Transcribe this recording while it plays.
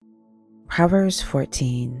Proverbs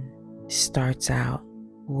 14 starts out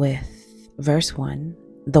with verse 1.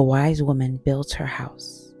 The wise woman builds her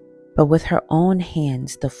house, but with her own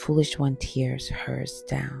hands the foolish one tears hers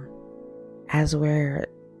down. As we're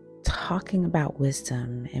talking about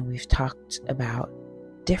wisdom, and we've talked about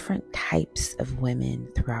different types of women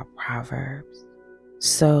throughout Proverbs.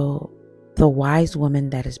 So the wise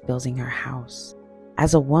woman that is building her house.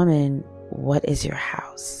 As a woman, what is your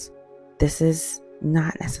house? This is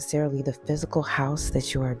not necessarily the physical house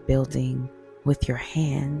that you are building with your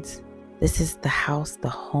hands. This is the house, the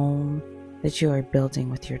home that you are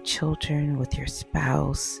building with your children, with your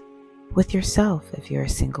spouse, with yourself if you're a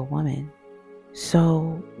single woman.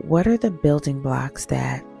 So what are the building blocks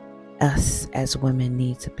that us as women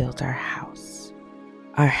need to build our house?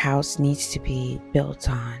 Our house needs to be built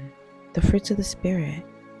on the fruits of the Spirit.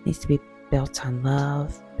 It needs to be built on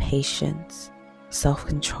love, patience,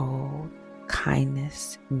 self-control,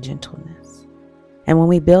 kindness, and gentleness. And when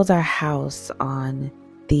we build our house on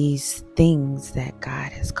these things that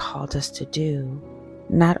God has called us to do,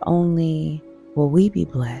 not only will we be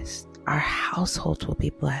blessed, our households will be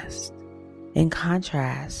blessed. In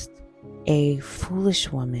contrast, a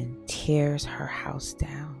foolish woman tears her house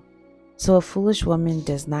down. So a foolish woman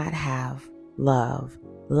does not have love,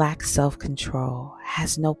 lacks self-control,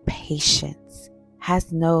 has no patience,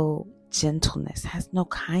 has no gentleness, has no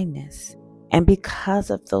kindness. And because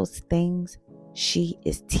of those things, she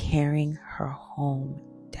is tearing her home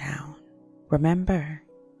down. Remember,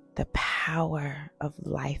 the power of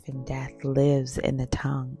life and death lives in the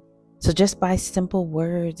tongue. So just by simple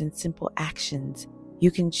words and simple actions,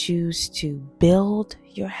 you can choose to build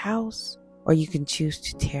your house or you can choose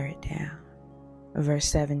to tear it down. Verse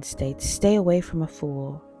 7 states, "Stay away from a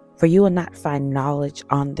fool, for you will not find knowledge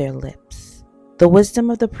on their lips. The wisdom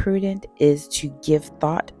of the prudent is to give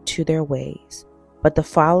thought to their ways, but the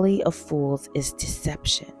folly of fools is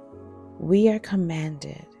deception." We are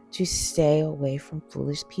commanded to stay away from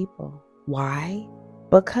foolish people. Why?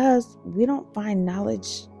 Because we don't find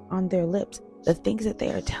knowledge on their lips. The things that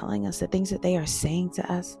they are telling us, the things that they are saying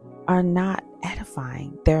to us are not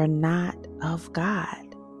edifying. They're not of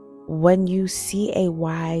God. When you see a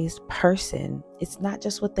wise person, it's not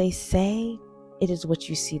just what they say, it is what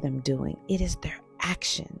you see them doing. It is their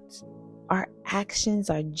actions. Our actions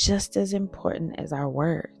are just as important as our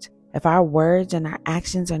words. If our words and our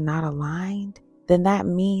actions are not aligned, then that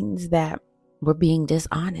means that we're being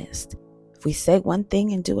dishonest. If we say one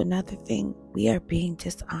thing and do another thing, we are being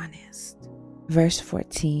dishonest. Verse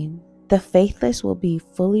 14, "The faithless will be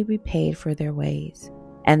fully repaid for their ways,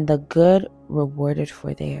 and the good rewarded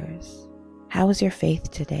for theirs." How is your faith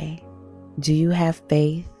today? Do you have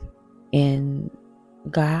faith in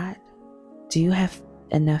God? Do you have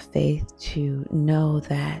enough faith to know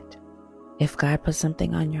that if God puts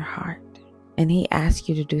something on your heart and He asks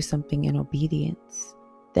you to do something in obedience,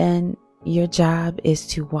 then your job is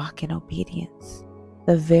to walk in obedience?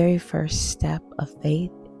 The very first step of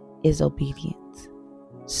faith is obedience.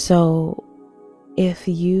 So if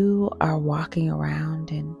you are walking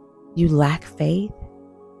around and you lack faith,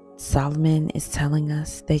 Solomon is telling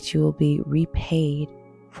us that you will be repaid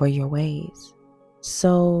for your ways.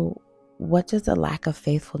 So what does a lack of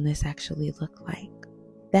faithfulness actually look like?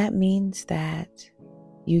 That means that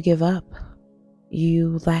you give up.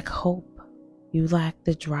 You lack hope. You lack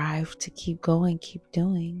the drive to keep going, keep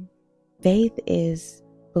doing. Faith is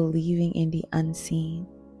believing in the unseen.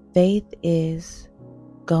 Faith is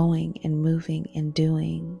going and moving and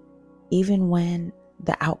doing, even when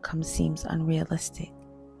the outcome seems unrealistic,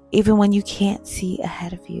 even when you can't see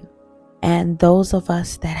ahead of you. And those of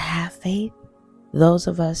us that have faith, those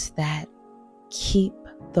of us that keep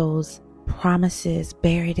those promises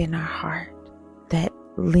buried in our heart, that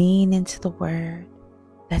lean into the Word,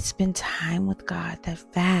 that spend time with God, that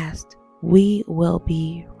fast, we will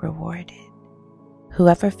be rewarded.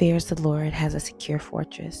 Whoever fears the Lord has a secure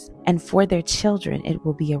fortress, and for their children it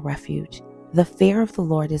will be a refuge. The fear of the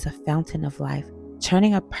Lord is a fountain of life,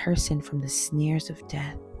 turning a person from the snares of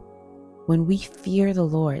death. When we fear the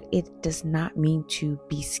Lord, it does not mean to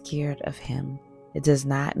be scared of Him. It does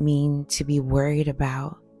not mean to be worried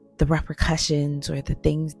about the repercussions or the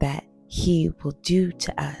things that He will do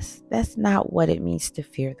to us. That's not what it means to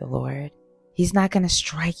fear the Lord. He's not going to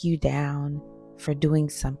strike you down for doing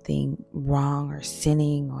something wrong or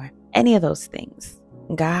sinning or any of those things.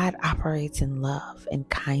 God operates in love and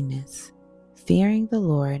kindness. Fearing the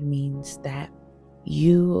Lord means that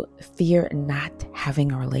you fear not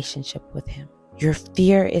having a relationship with Him. Your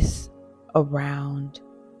fear is around,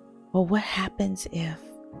 well, what happens if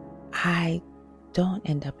I don't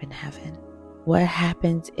end up in heaven? What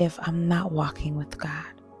happens if I'm not walking with God?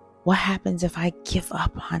 What happens if I give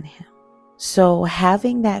up on him? So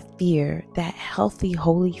having that fear, that healthy,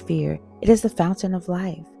 holy fear, it is the fountain of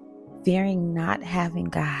life. Fearing not having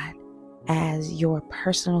God as your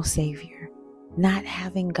personal savior, not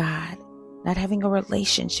having God, not having a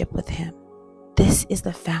relationship with him. This is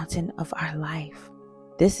the fountain of our life.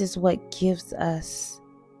 This is what gives us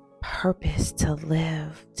purpose to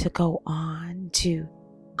live, to go on, to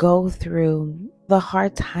go through the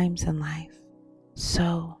hard times in life.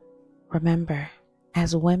 So remember,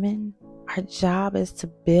 as women, our job is to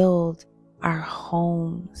build our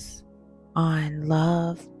homes on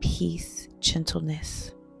love, peace,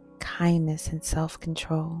 gentleness, kindness, and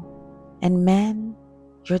self-control. And men,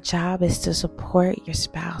 your job is to support your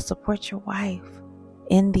spouse, support your wife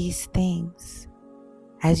in these things.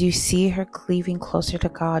 As you see her cleaving closer to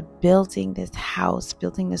God, building this house,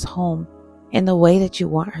 building this home in the way that you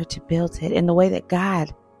want her to build it, in the way that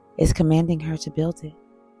God is commanding her to build it.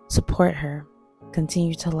 Support her.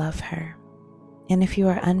 Continue to love her. And if you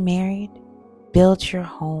are unmarried, build your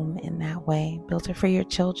home in that way. Build it for your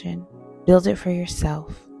children. Build it for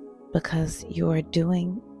yourself, because you are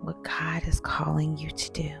doing what God is calling you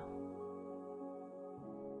to do.